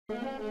Good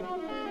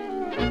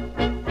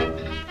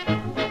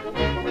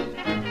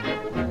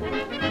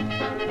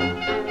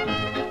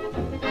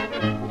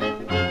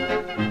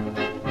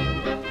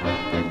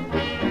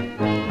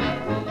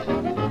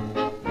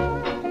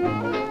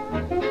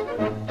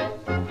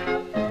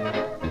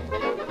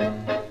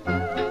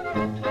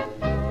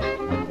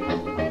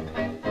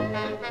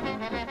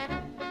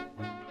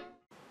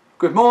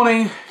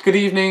morning, good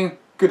evening,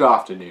 good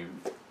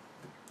afternoon.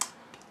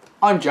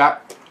 I'm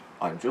Jack.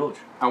 I'm George.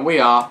 And we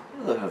are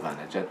the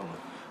Havana Gentlemen.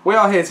 We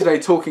are here today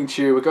talking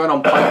to you. We're going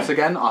on pipes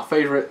again, our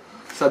favourite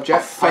subject.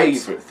 Our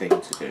favourite thing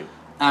to do.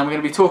 And we're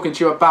going to be talking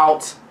to you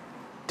about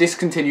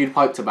discontinued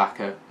pipe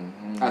tobacco.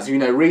 As you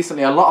know,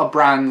 recently a lot of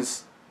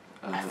brands,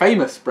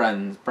 famous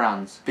brands,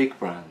 big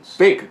brands,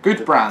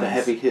 good brands, the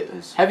heavy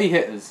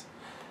hitters,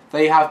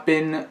 they have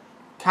been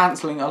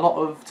cancelling a lot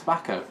of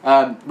tobacco,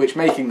 which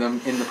making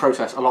them in the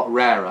process a lot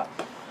rarer.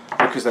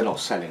 Because they're not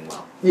selling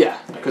well. Yeah,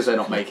 because they're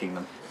not making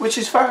them. Which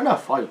is fair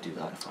enough. I would do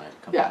that if I had a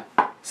company.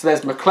 Yeah. So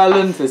there's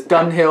McClelland, there's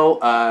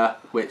Dunhill,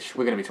 which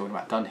we're going to be talking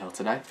about Dunhill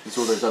today. There's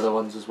all those other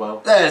ones as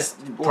well. There's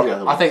all the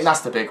other ones. I think that's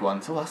the big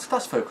one. So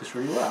that's focused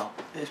really well.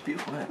 It's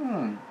beautiful, isn't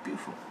it?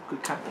 Beautiful.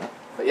 Good cat there.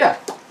 But yeah,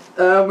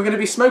 we're going to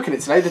be smoking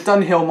it today. The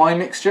Dunhill My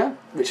Mixture,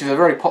 which is a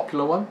very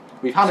popular one.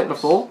 We've had it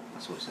before.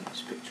 That's always a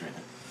nice picture in it.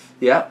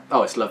 Yeah.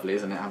 Oh, it's lovely,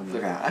 isn't it?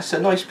 Look at that. That's a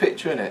nice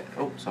picture in it.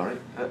 Oh, sorry.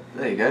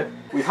 There you go.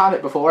 We've had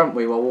it before, haven't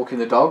we, while walking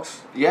the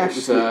dogs?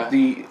 Yes. It was,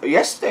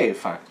 yesterday, in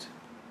fact.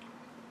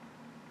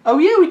 Oh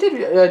yeah, we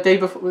did. Day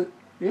before.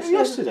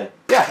 Yesterday.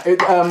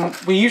 Yeah.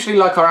 We usually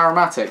like our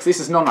aromatics.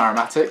 This is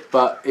non-aromatic,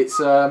 but it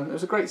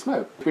was a great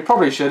smoke. We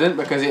probably shouldn't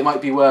because it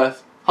might be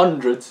worth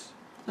hundreds.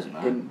 Doesn't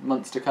matter. In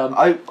months to come.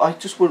 I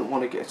just wouldn't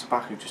want to get a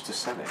tobacco just to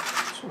sell it.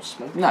 I just want to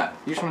smoke it. No,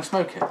 you just want to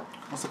smoke it.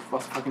 What's the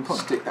fucking point?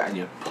 Stick that in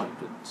your pipe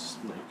and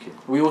smoke it.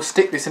 We all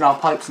stick this in our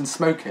pipes and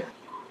smoke it.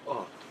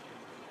 Oh,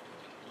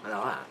 I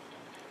like that.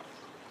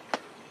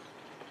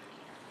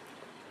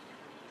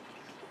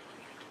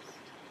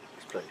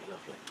 It's bloody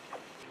lovely.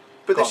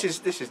 But this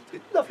is it's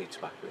lovely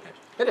tobacco, isn't it?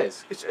 It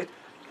is.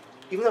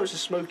 Even though it's a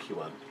smoky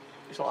one,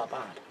 it's not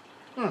that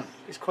bad.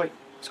 It's quite.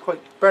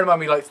 Bear in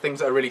mind we like things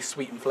that are really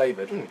sweet and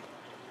flavoured.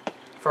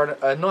 For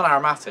a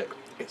non-aromatic,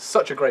 it's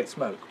such a great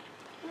smoke.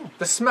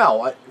 The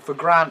smell, for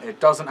granted,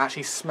 doesn't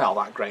actually smell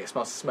that great. It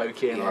smells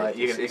smoky and like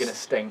you're gonna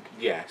stink.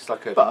 Yeah, it's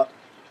like a. But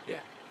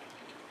yeah,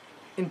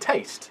 in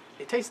taste,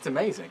 it tastes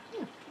amazing.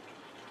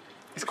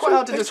 It's quite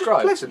hard to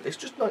describe. It's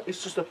just pleasant.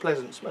 It's just a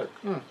pleasant smoke.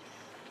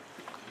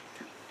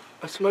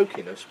 A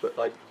smokiness, but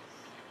like.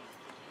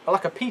 I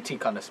like a peaty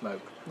kind of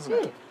smoke, isn't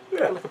it?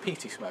 Yeah, like a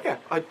peaty smoke. Yeah,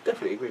 I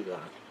definitely agree with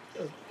that.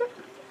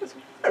 That's a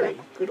very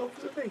good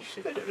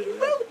observation.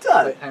 Well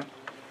done.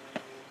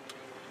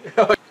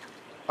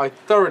 I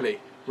thoroughly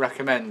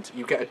recommend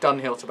you get a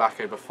Dunhill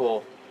tobacco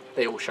before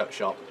they all shut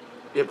shop.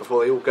 Yeah,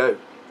 before they all go.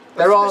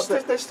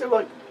 There's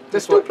still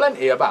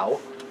plenty about.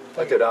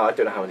 I don't know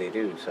how many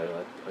do, so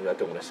I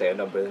don't want to say a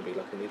number and be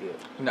like an idiot.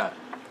 No.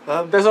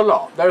 There's a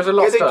lot. There's a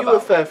lot. Yeah, they do a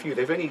fair few.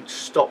 They've only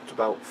stopped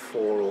about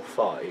 4 or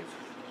 5.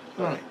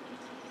 Right.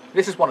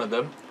 This is one of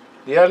them.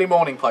 The early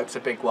morning pipe's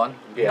a big one.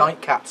 Yeah.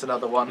 Nightcap's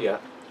another one. Yeah.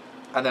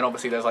 And then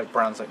obviously there's like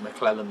brands like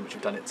McClelland which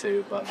have done it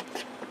too, but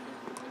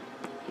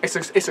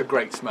it's a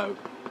great smoke.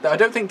 I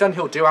don't think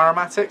Dunhill do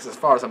aromatics as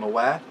far as I'm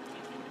aware,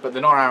 but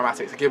the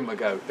non-aromatics, give them a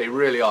go. They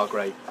really are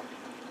great.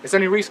 It's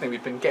only recently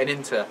we've been getting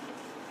into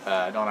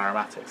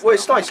non-aromatics. Well,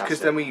 it's nice because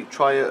then we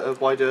try a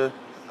wider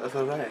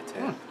variety.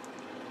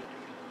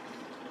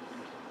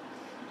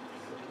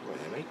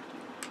 Really?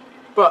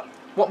 But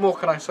what more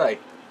can I say?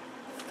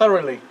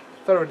 Thoroughly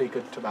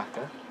good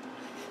tobacco.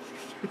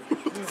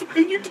 What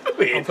are you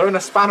doing? I'm throwing a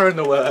spanner in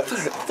the works.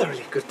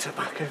 Thoroughly good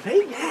tobacco,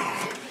 mate.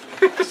 Yeah.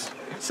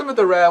 Some of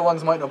the rare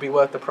ones might not be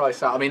worth the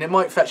price out. I mean, it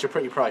might fetch a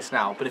pretty price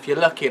now, but if you're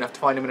lucky enough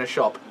to find them in a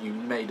shop, you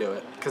may do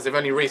it because they've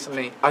only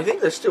recently. I think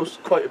there's still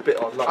quite a bit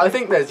online. I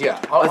think there's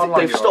I think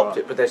they've stopped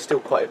it, but there's still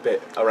quite a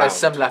bit around. There's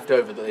some left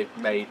over that they've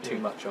made too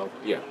much of.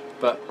 Yeah.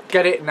 But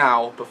get it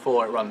now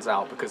before it runs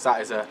out because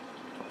that is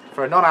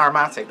for a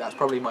non-aromatic, that's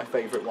probably my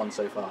favourite one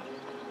so far.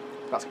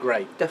 That's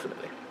great.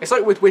 Definitely. It's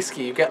like with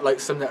whiskey, you get like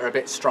some that are a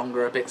bit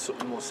stronger, a bit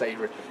sort of more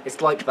savoury. It's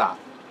like that.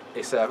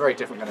 It's a very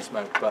different kind of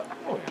smoke, but.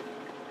 Oh yeah.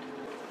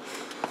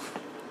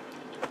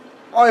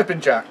 I have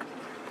been Jack.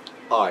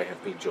 I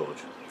have been George.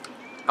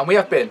 And we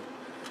have been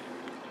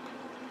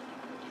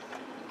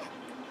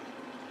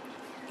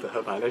the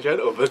Havana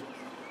Gentlemen.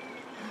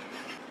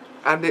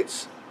 And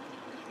it's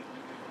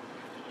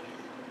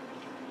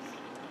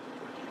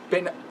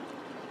been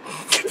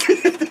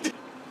it's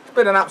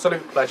been an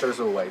absolute pleasure as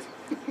always.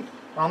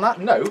 On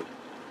that note,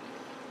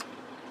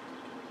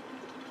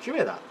 did you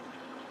hear that?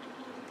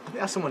 I think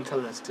that's someone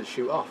telling us to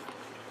shoot off.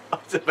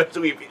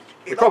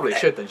 We probably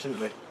should then,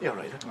 shouldn't we? Yeah,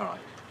 right then.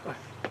 Alright.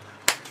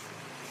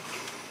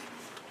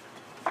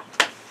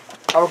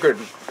 Have a good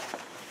one.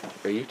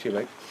 You too,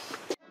 mate.